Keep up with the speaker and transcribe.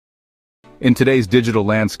In today's digital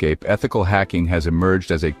landscape, ethical hacking has emerged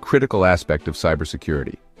as a critical aspect of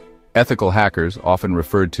cybersecurity. Ethical hackers, often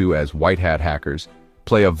referred to as white hat hackers,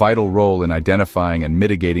 play a vital role in identifying and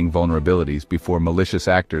mitigating vulnerabilities before malicious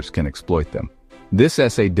actors can exploit them. This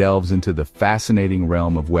essay delves into the fascinating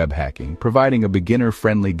realm of web hacking, providing a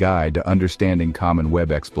beginner-friendly guide to understanding common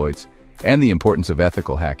web exploits and the importance of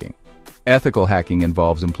ethical hacking. Ethical hacking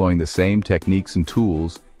involves employing the same techniques and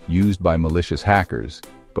tools used by malicious hackers,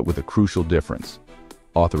 but with a crucial difference: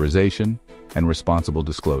 authorization and responsible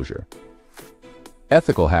disclosure.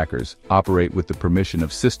 Ethical hackers operate with the permission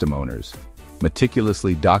of system owners,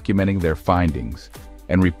 meticulously documenting their findings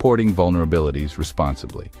and reporting vulnerabilities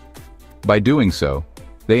responsibly. By doing so,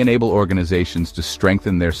 they enable organizations to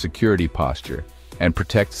strengthen their security posture and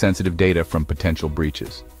protect sensitive data from potential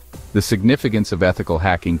breaches. The significance of ethical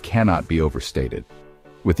hacking cannot be overstated.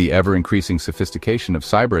 With the ever-increasing sophistication of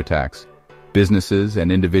cyber attacks, businesses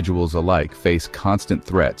and individuals alike face constant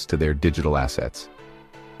threats to their digital assets.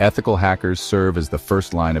 Ethical hackers serve as the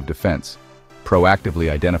first line of defense,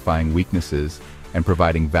 proactively identifying weaknesses and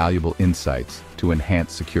providing valuable insights to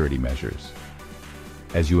enhance security measures.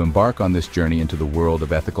 As you embark on this journey into the world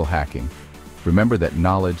of ethical hacking, remember that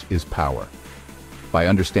knowledge is power. By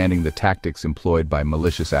understanding the tactics employed by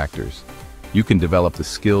malicious actors, you can develop the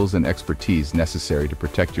skills and expertise necessary to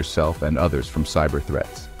protect yourself and others from cyber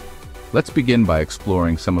threats. Let's begin by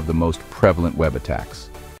exploring some of the most prevalent web attacks.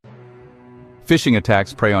 Phishing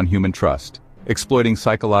attacks prey on human trust, exploiting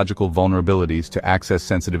psychological vulnerabilities to access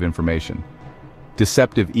sensitive information.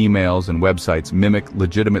 Deceptive emails and websites mimic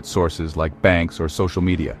legitimate sources like banks or social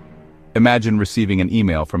media. Imagine receiving an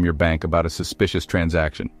email from your bank about a suspicious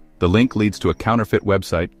transaction. The link leads to a counterfeit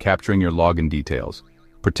website capturing your login details.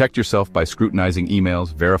 Protect yourself by scrutinizing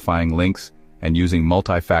emails, verifying links, and using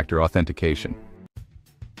multi-factor authentication.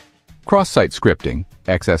 Cross-site scripting,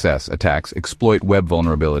 XSS, attacks exploit web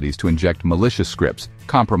vulnerabilities to inject malicious scripts,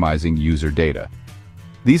 compromising user data.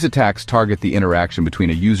 These attacks target the interaction between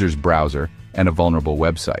a user's browser and a vulnerable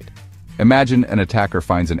website. Imagine an attacker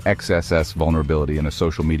finds an XSS vulnerability in a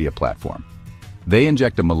social media platform. They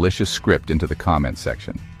inject a malicious script into the comments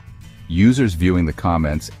section. Users viewing the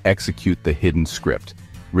comments execute the hidden script,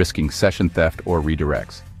 risking session theft or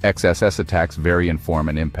redirects. XSS attacks vary in form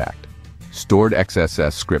and impact. Stored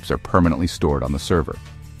XSS scripts are permanently stored on the server.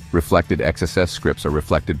 Reflected XSS scripts are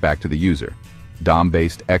reflected back to the user.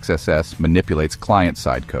 DOM-based XSS manipulates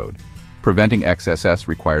client-side code. Preventing XSS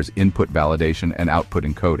requires input validation and output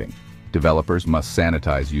encoding. Developers must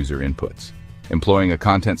sanitize user inputs. Employing a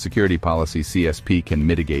content security policy, CSP, can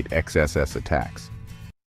mitigate XSS attacks.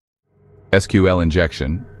 SQL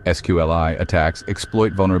injection, SQLI attacks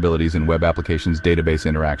exploit vulnerabilities in web applications' database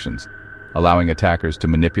interactions, allowing attackers to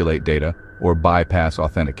manipulate data or bypass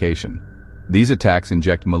authentication. These attacks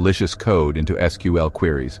inject malicious code into SQL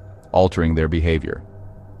queries, altering their behavior.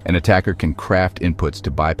 An attacker can craft inputs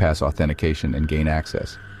to bypass authentication and gain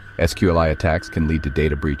access. SQLI attacks can lead to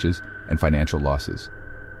data breaches and financial losses.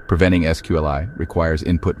 Preventing SQLI requires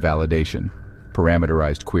input validation,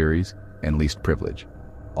 parameterized queries, and least privilege.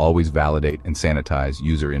 Always validate and sanitize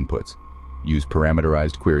user inputs. Use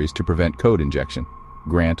parameterized queries to prevent code injection.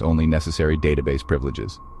 Grant only necessary database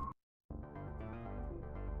privileges.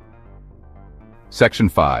 Section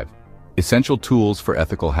 5. Essential tools for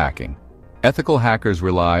ethical hacking. Ethical hackers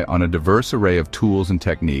rely on a diverse array of tools and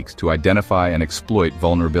techniques to identify and exploit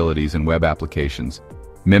vulnerabilities in web applications,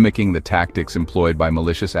 mimicking the tactics employed by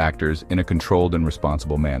malicious actors in a controlled and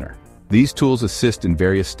responsible manner. These tools assist in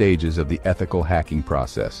various stages of the ethical hacking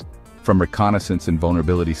process, from reconnaissance and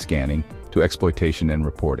vulnerability scanning to exploitation and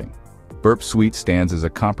reporting. Burp Suite stands as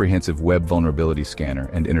a comprehensive web vulnerability scanner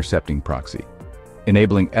and intercepting proxy,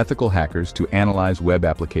 enabling ethical hackers to analyze web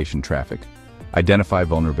application traffic, identify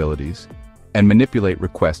vulnerabilities, and manipulate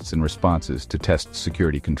requests and responses to test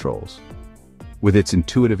security controls. With its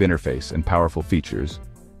intuitive interface and powerful features,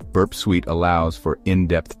 Burp Suite allows for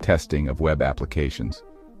in-depth testing of web applications,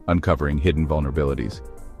 uncovering hidden vulnerabilities,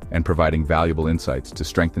 and providing valuable insights to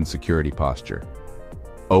strengthen security posture.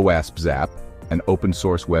 owasp Zap, an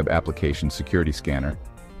open-source web application security scanner,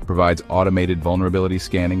 provides automated vulnerability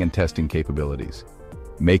scanning and testing capabilities,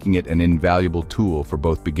 making it an invaluable tool for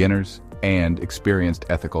both beginners and experienced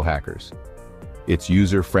ethical hackers. Its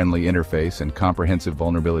user-friendly interface and comprehensive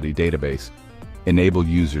vulnerability database enable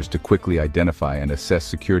users to quickly identify and assess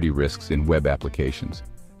security risks in web applications,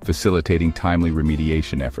 facilitating timely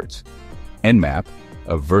remediation efforts. Nmap,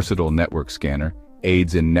 a versatile network scanner,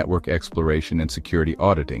 aids in network exploration and security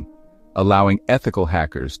auditing, allowing ethical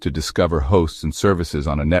hackers to discover hosts and services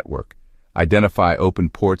on a network, identify open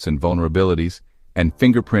ports and vulnerabilities, and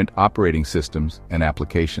fingerprint operating systems and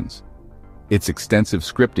applications. Its extensive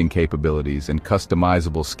scripting capabilities and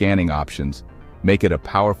customizable scanning options make it a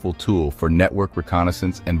powerful tool for network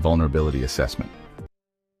reconnaissance and vulnerability assessment.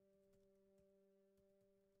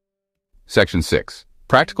 Section 6.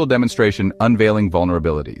 Practical Demonstration: Unveiling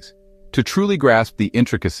Vulnerabilities. To truly grasp the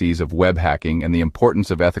intricacies of web hacking and the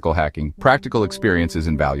importance of ethical hacking, practical experience is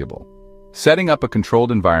invaluable. Setting up a controlled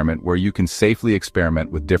environment where you can safely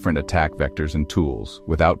experiment with different attack vectors and tools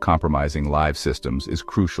without compromising live systems is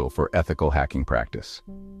crucial for ethical hacking practice.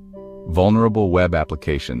 Vulnerable web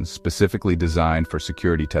applications, specifically designed for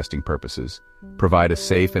security testing purposes, provide a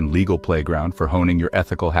safe and legal playground for honing your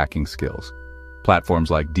ethical hacking skills.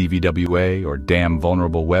 Platforms like DVWA or Damn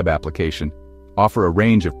Vulnerable Web Application offer a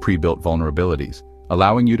range of pre-built vulnerabilities,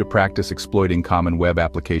 allowing you to practice exploiting common web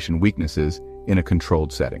application weaknesses in a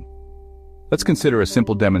controlled setting. Let's consider a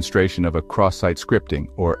simple demonstration of a cross-site scripting,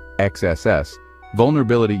 or XSS,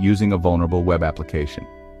 vulnerability using a vulnerable web application.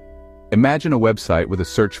 Imagine a website with a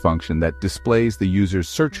search function that displays the user's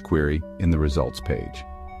search query in the results page.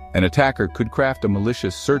 An attacker could craft a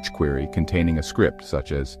malicious search query containing a script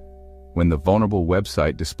such as, when the vulnerable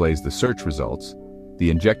website displays the search results, the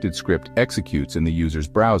injected script executes in the user's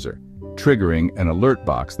browser, triggering an alert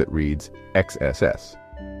box that reads XSS.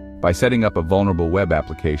 By setting up a vulnerable web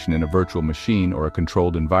application in a virtual machine or a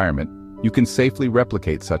controlled environment, you can safely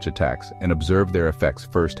replicate such attacks and observe their effects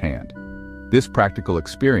firsthand. This practical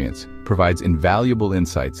experience provides invaluable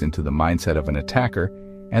insights into the mindset of an attacker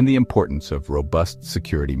and the importance of robust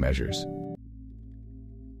security measures.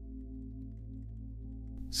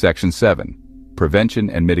 Section 7. Prevention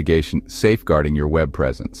and Mitigation: Safeguarding Your Web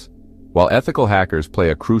Presence. While ethical hackers play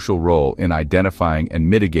a crucial role in identifying and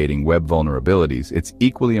mitigating web vulnerabilities, it's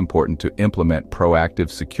equally important to implement proactive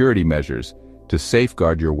security measures to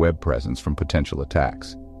safeguard your web presence from potential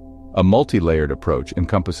attacks. A multi-layered approach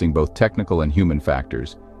encompassing both technical and human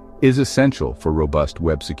factors is essential for robust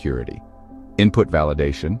web security. Input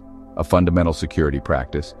validation, a fundamental security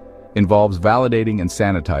practice, involves validating and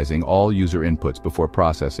sanitizing all user inputs before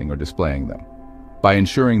processing or displaying them. By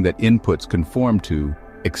ensuring that inputs conform to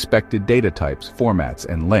expected data types, formats,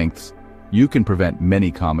 and lengths, you can prevent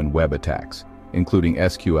many common web attacks, including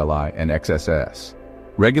SQLI and XSS.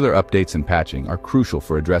 Regular updates and patching are crucial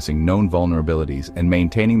for addressing known vulnerabilities and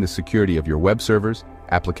maintaining the security of your web servers,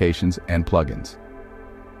 applications, and plugins.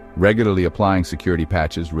 Regularly applying security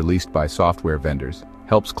patches released by software vendors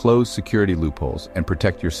helps close security loopholes and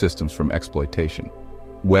protect your systems from exploitation.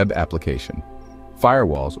 Web application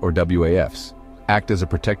firewalls, or WAFs, act as a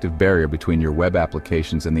protective barrier between your web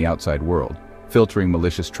applications and the outside world, filtering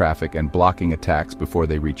malicious traffic and blocking attacks before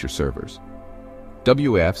they reach your servers.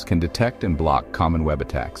 WAFs can detect and block common web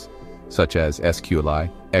attacks, such as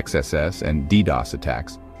SQLI, XSS, and DDoS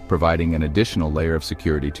attacks, providing an additional layer of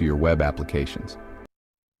security to your web applications.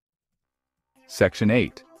 Section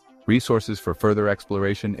 8. Resources for further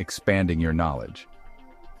exploration: Expanding your knowledge.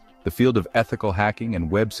 The field of ethical hacking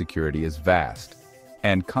and web security is vast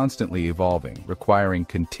and constantly evolving, requiring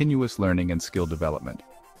continuous learning and skill development.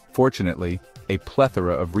 Fortunately, a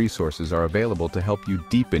plethora of resources are available to help you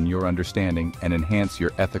deepen your understanding and enhance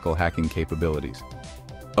your ethical hacking capabilities.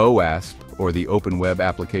 owasp, or the Open Web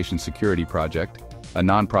Application Security Project, a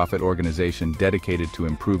nonprofit organization dedicated to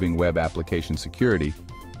improving web application security,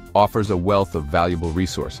 offers a wealth of valuable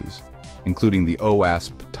resources, including the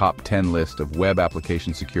owasp Top 10 list of web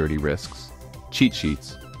application security risks, cheat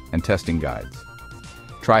sheets, and testing guides.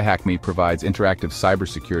 TryHackMe provides interactive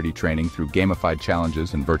cybersecurity training through gamified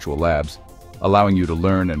challenges and virtual labs, allowing you to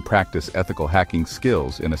learn and practice ethical hacking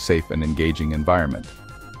skills in a safe and engaging environment.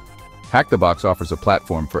 HackTheBox offers a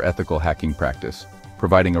platform for ethical hacking practice,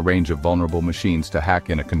 providing a range of vulnerable machines to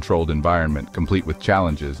hack in a controlled environment, complete with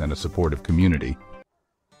challenges and a supportive community.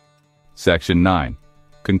 Section 9.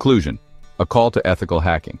 Conclusion: A call to ethical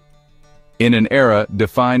hacking. In an era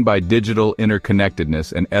defined by digital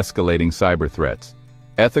interconnectedness and escalating cyber threats,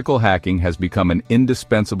 ethical hacking has become an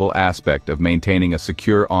indispensable aspect of maintaining a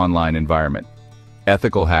secure online environment.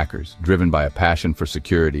 Ethical hackers, driven by a passion for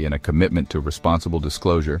security and a commitment to responsible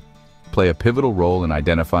disclosure, play a pivotal role in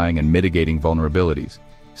identifying and mitigating vulnerabilities,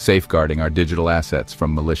 safeguarding our digital assets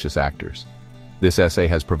from malicious actors. This essay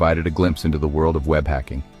has provided a glimpse into the world of web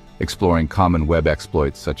hacking, exploring common web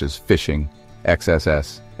exploits such as phishing,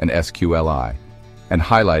 XSS, and SQLI, and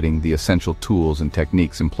highlighting the essential tools and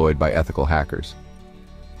techniques employed by ethical hackers.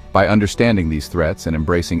 By understanding these threats and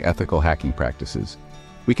embracing ethical hacking practices,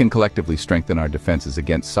 we can collectively strengthen our defenses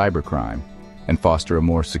against cybercrime and foster a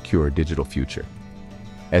more secure digital future.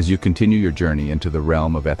 As you continue your journey into the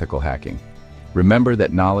realm of ethical hacking, remember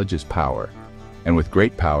that knowledge is power, and with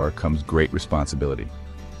great power comes great responsibility.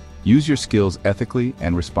 Use your skills ethically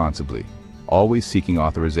and responsibly, always seeking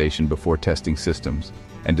authorization before testing systems,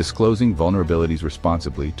 and disclosing vulnerabilities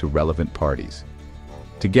responsibly to relevant parties.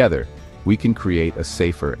 Together, we can create a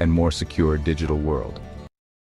safer and more secure digital world.